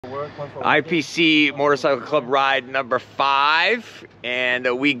IPC Motorcycle Club ride number 5,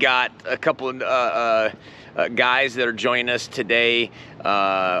 and we got a couple of guys that are joining us today.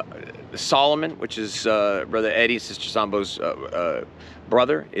 Solomon, which is brother Eddie, Sister Sambo's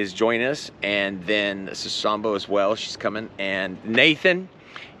brother, is joining us, and then Sister Sambo as well, she's coming, and Nathan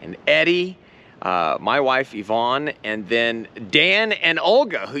and Eddie, my wife Yvonne, and then Dan and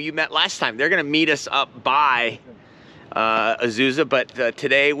Olga, who you met last time. They're gonna meet us up by Azusa, but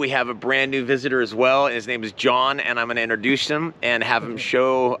today we have a brand new visitor as well. His name is John, and I'm gonna introduce him and have him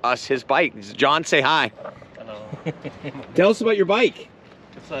show us his bike. John, say hi. Hello. Tell us about your bike.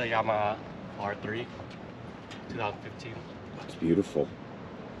 It's a Yamaha R3 2015. It's beautiful.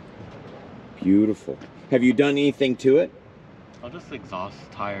 Beautiful. Have you done anything to it? I'll just exhaust,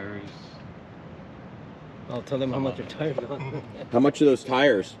 tires. I'll tell them how much your tires are. How much are those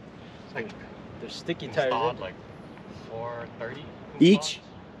tires? It's like They're sticky tires. installed like 430 Each?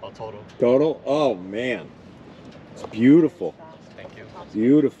 Oh, total. Total? Oh man. It's beautiful. Thank you.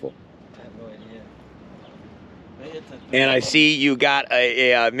 Beautiful. I have no idea. And I see you got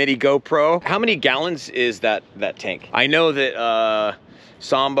a mini GoPro. How many gallons is that tank? I know that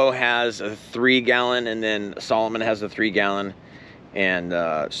Sambo has a 3-gallon, and then Solomon has a 3-gallon. And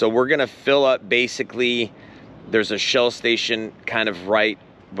so we're gonna fill up basically, there's a Shell station kind of right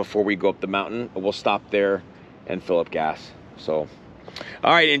before we go up the mountain. We'll stop there and fill up gas. So,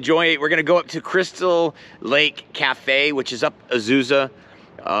 all right, enjoy. We're gonna go up to Crystal Lake Cafe, which is up Azusa,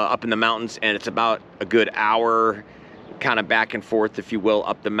 up in the mountains, and it's about a good hour kind of back and forth, if you will,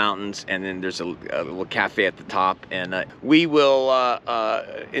 up the mountains, and then there's a little cafe at the top, and we will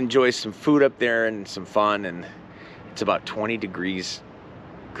enjoy some food up there and some fun. And it's about 20 degrees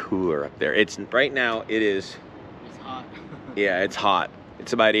cooler up there. It's right now, it's hot. Yeah, it's hot.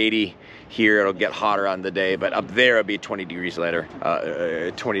 It's about 80 here. It'll get hotter on the day, but up there it'll be 20 degrees later,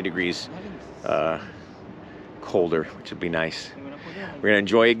 20 degrees colder, which would be nice. We're gonna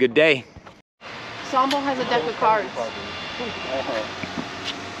enjoy a good day. Sambo has a deck of cards.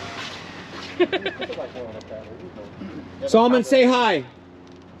 Solomon, say hi.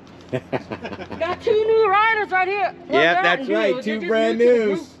 Got 2 new riders right here. Yeah, that's right. 2 brand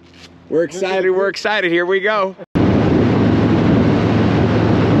news. We're excited. We're excited. Here we go.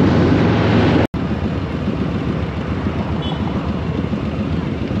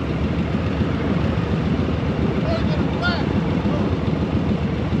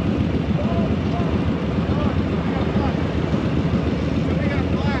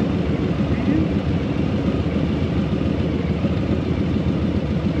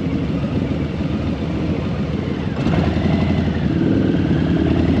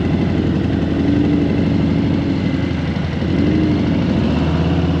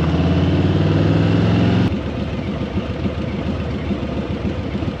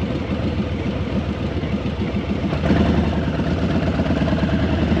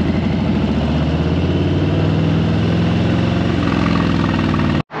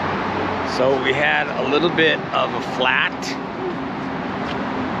 So we had a little bit of a flat.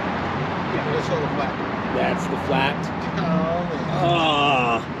 That's the flat.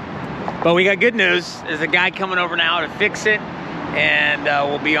 Oh. But we got good news. There's a guy coming over now to fix it, and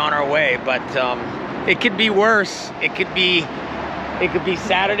we'll be on our way. But it could be worse. It could be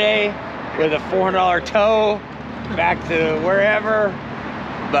Saturday with a $400 tow back to wherever.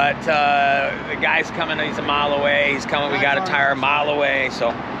 But the guy's coming. He's a mile away. He's coming. We got a tire a mile away.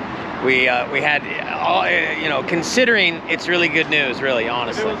 So. We had all, you know, considering it's really good news, really,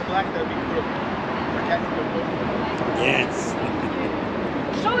 honestly. If it was black, that'd be cool. Yes.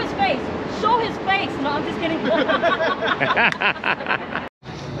 Show his face. Show his face. No, I'm just kidding.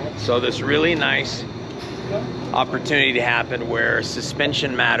 So this really nice opportunity to happen where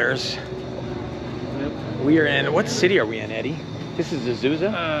suspension matters. We are in, what city are we in, Eddie? This is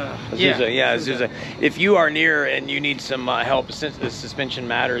Azusa? Azusa, yeah, Azusa. If you are near and you need some help, since the suspension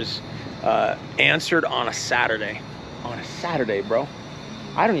matters, answered on a Saturday. On a Saturday, bro.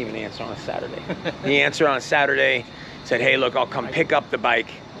 I don't even answer on a Saturday. He answered on a Saturday, said, hey, look, I'll come pick up the bike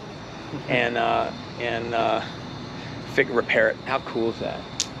and repair it. How cool is that?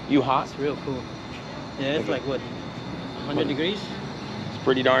 You hot? It's real cool. Yeah, it's like, what, 100 degrees? It's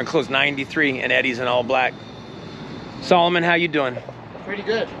pretty darn close, 93, and Eddie's in all black. Solomon, how you doing? Pretty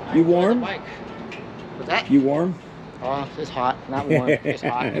good. You warm? What's that? You warm? Oh, it's hot. Not warm. It's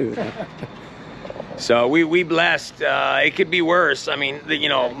hot. So we blessed. It could be worse. I mean, you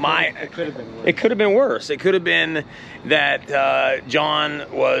know, It could have been worse. it could have been worse. It could have been that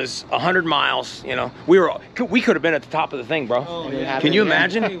John was 100 miles. You know, we could have been at the top of the thing, bro. Oh, Can you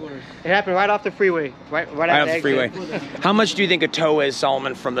imagine? Way worse. It happened right off the freeway. Right Right off the exit. freeway. How much do you think a tow is,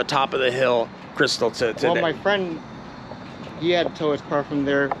 Solomon, from the top of the hill, Crystal, to Well, the- my friend, he had to tow his car from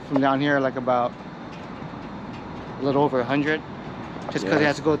down here, like about a little over 100, just because he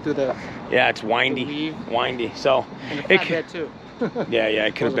has to go through the Yeah, it's windy, weave. windy. So and the it flatbed too. yeah,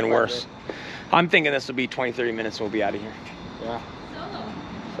 it could have Was a been worse. flatbed. I'm thinking this will be 20-30 minutes and we'll be out of here. Yeah.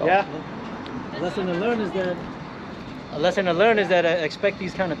 So, Yeah. Lesson to learn is that. A lesson to learn is that expect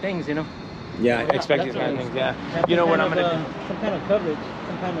these kind of things, you know. Yeah, expect these kind of things. Yeah. Have You know some what kind I'm gonna of, do? some kind of coverage,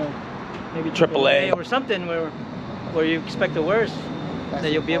 some kind of maybe AAA. or something where you expect the worst,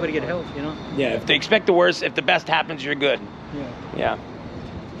 that you'll be able to get help, you know. Yeah, if they expect the worst, if the best happens, you're good. Yeah.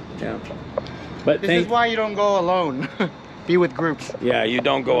 Yeah. But This is why you don't go alone. Be with groups. yeah, you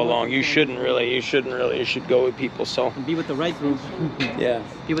don't go along. You shouldn't really. You should go with people. So And be with the right group. yeah.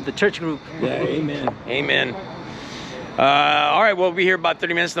 Be with the church group. Yeah, amen. Amen. All right, we'll be here about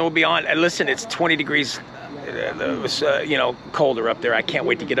 30 minutes, then we'll be on. And listen, it's 20 degrees, you know, colder up there. I can't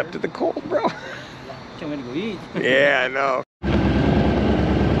wait to get up to the cold, bro. Can't wait to go eat. Yeah, I know.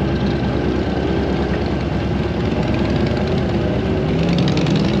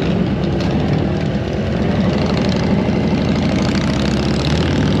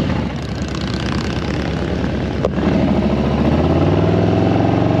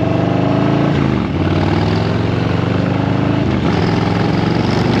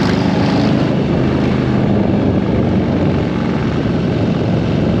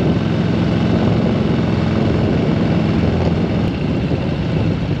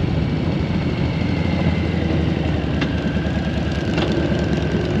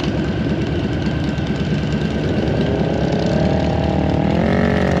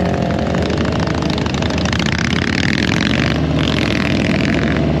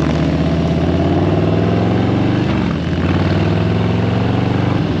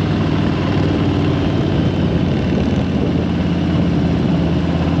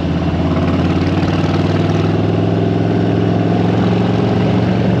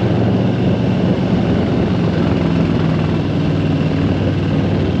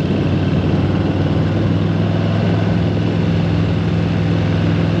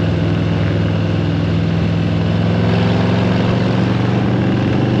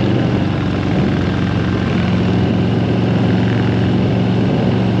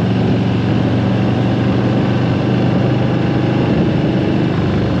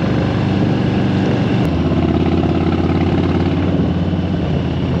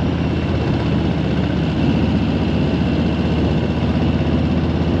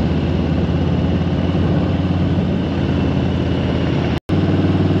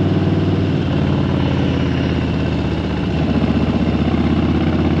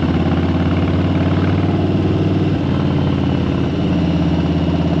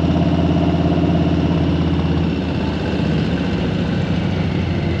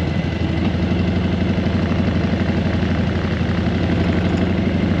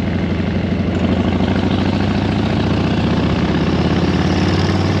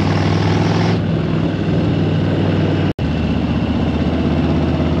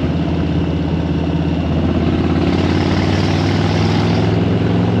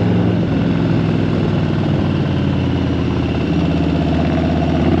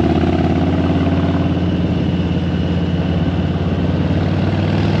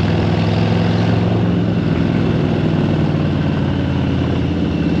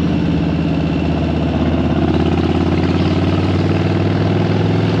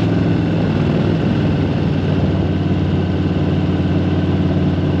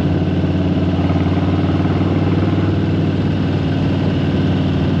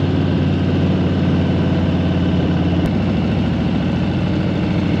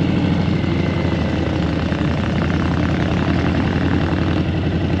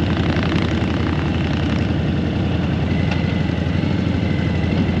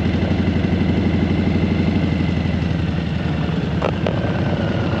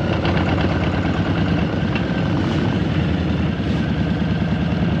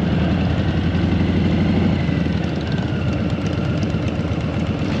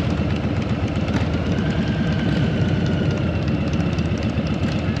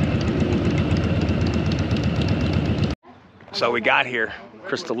 So we got here,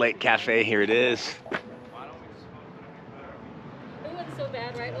 Crystal Lake Cafe, here it is. It wasn't so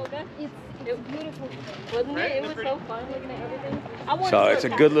bad, right, Olga? It was beautiful, wasn't it? It was so fun looking at everything. I wanted So to it's a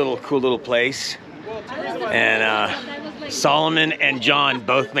look good at little, cool little place. And Solomon and John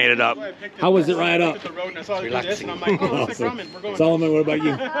both made it up. How was it ride up? Relaxing. Awesome. Solomon, what about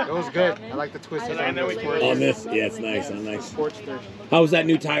you? It was good. I like the twisted on those sports. On this? Yeah, it's nice. Nice. Sportster. How was that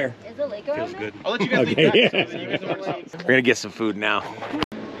new tire? Is the lake around there? I'll let you guys Okay, leave yeah. back so that you guys know what's up. We're gonna get some food now.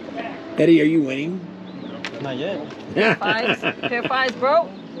 Eddie, are you winning? Not yet. Fives. Pair fives, bro.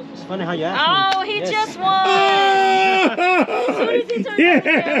 It's funny how you asked Oh, me. he Yes. just won. As soon as he turns on the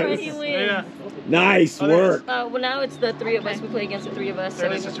camera, he Yes. wins. Nice work. Well, now it's the three of us. We play against the three of us. So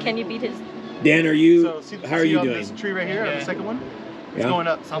can you beat his? Dan, are you? So, How are you on doing? This tree right here, the second one. It's Yeah. going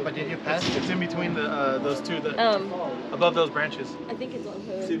up. Samba, did you pass? It's in between the those two, above those branches. I think it's on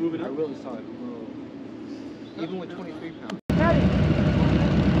her. I really saw it. Even with 23 pounds.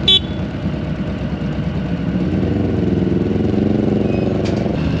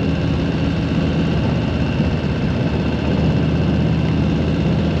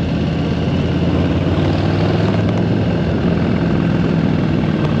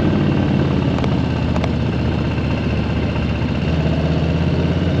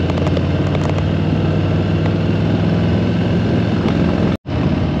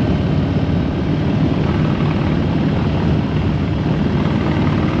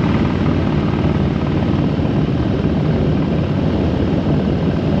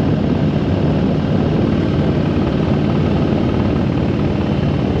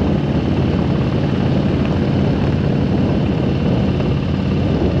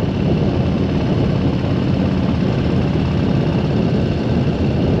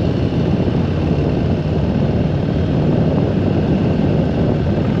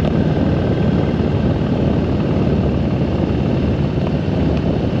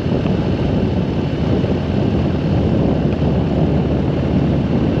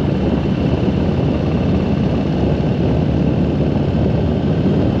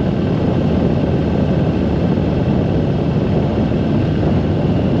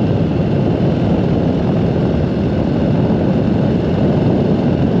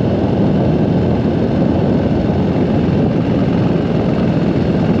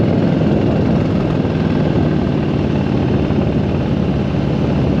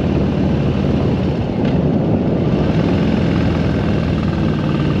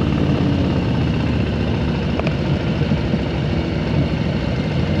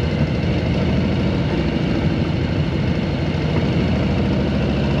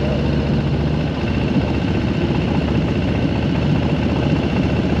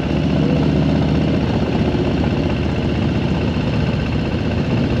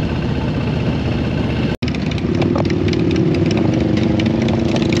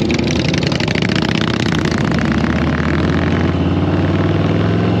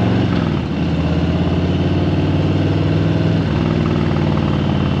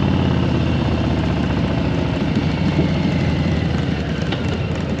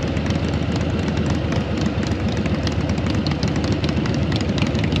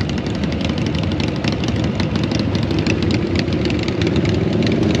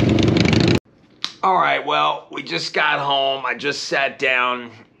 All right, well, we just got home. I just sat down.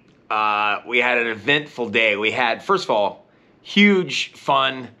 We had an eventful day. We had, first of all, huge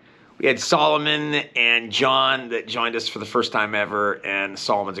fun. We had Solomon and John that joined us for the first time ever, and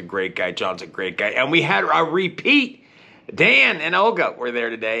Solomon's a great guy, John's a great guy. And we had a repeat. Dan and Olga were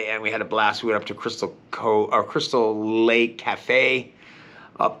there today, and we had a blast. We went up to Crystal Lake Cafe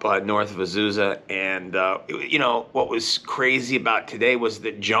up north of Azusa. And, you know, what was crazy about today was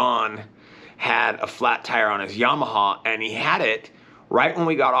that John had a flat tire on his Yamaha, and he had it right when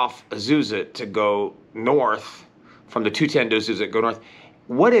we got off Azusa to go north, from the 210 to Azusa, go north.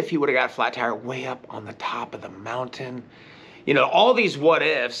 What if he would have got a flat tire way up on the top of the mountain? You know, all these what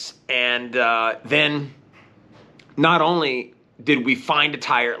ifs, and then not only did we find a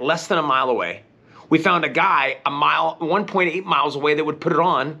tire less than a mile away, we found a guy 1.8 miles away that would put it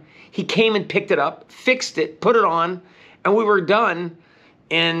on. He came and picked it up, fixed it, put it on, and we were done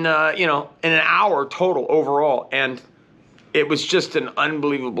in, you know, in an hour total overall. And it was just an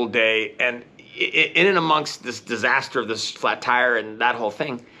unbelievable day. And in and amongst this disaster of this flat tire and that whole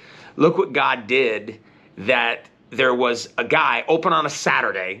thing, look what God did, that there was a guy open on a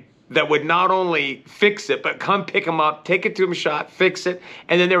Saturday that would not only fix it, but come pick him up, take it to him shop, fix it.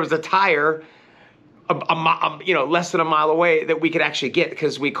 And then there was a tire you know, less than a mile away that we could actually get,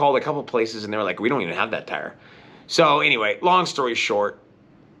 because we called a couple places and they were like, we don't even have that tire. So anyway, long story short,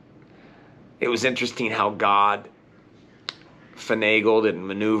 it was interesting how God finagled and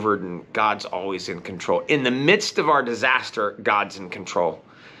maneuvered, and God's always in control. In the midst of our disaster, God's in control.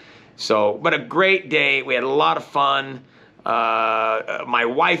 So, but a great day. We had a lot of fun. My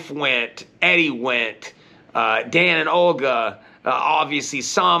wife went. Eddie went. Dan and Olga. Obviously,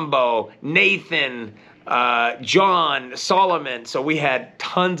 Sambo, Nathan, John, Solomon. So we had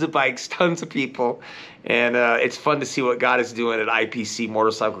tons of bikes, tons of people. And it's fun to see what God is doing at IPC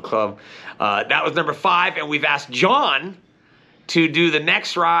Motorcycle Club. That was number 5. And we've asked John to do the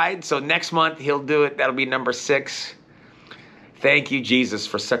next ride. So next month he'll do it. That'll be number 6. Thank you, Jesus,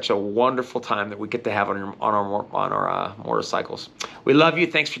 for such a wonderful time that we get to have on our motorcycles. We love you.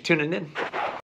 Thanks for tuning in.